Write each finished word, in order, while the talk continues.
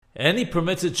Any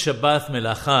permitted Shabbat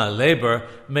melacha, labor,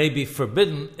 may be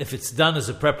forbidden if it's done as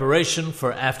a preparation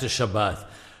for after Shabbat.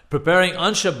 Preparing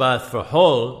on Shabbat for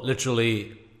hol,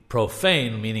 literally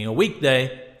profane, meaning a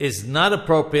weekday, is not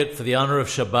appropriate for the honor of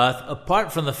Shabbat,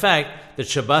 apart from the fact that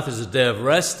Shabbat is a day of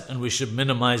rest and we should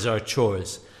minimize our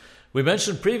chores. We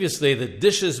mentioned previously that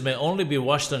dishes may only be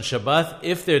washed on Shabbat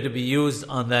if they're to be used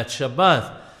on that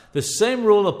Shabbat. The same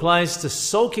rule applies to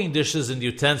soaking dishes and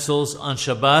utensils on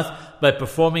Shabbat by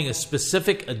performing a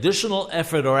specific additional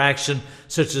effort or action,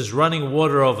 such as running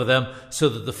water over them so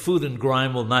that the food and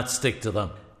grime will not stick to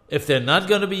them. If they're not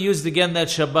going to be used again that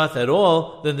Shabbat at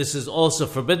all, then this is also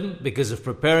forbidden because of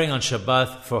preparing on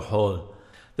Shabbat for hol.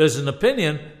 There's an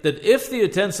opinion that if the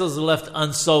utensils are left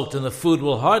unsoaked and the food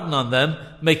will harden on them,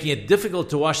 making it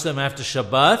difficult to wash them after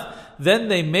Shabbat, then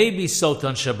they may be soaked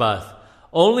on Shabbat.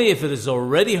 Only if it is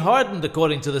already hardened,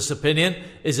 according to this opinion,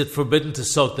 is it forbidden to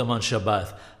soak them on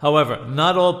Shabbat. However,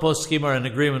 not all poskim are in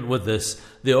agreement with this.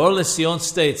 The Or LeSion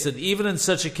states that even in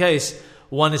such a case,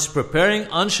 one is preparing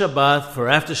on Shabbat for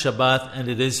after Shabbat and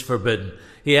it is forbidden.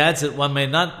 He adds that one may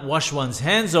not wash one's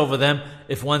hands over them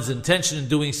if one's intention in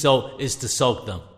doing so is to soak them.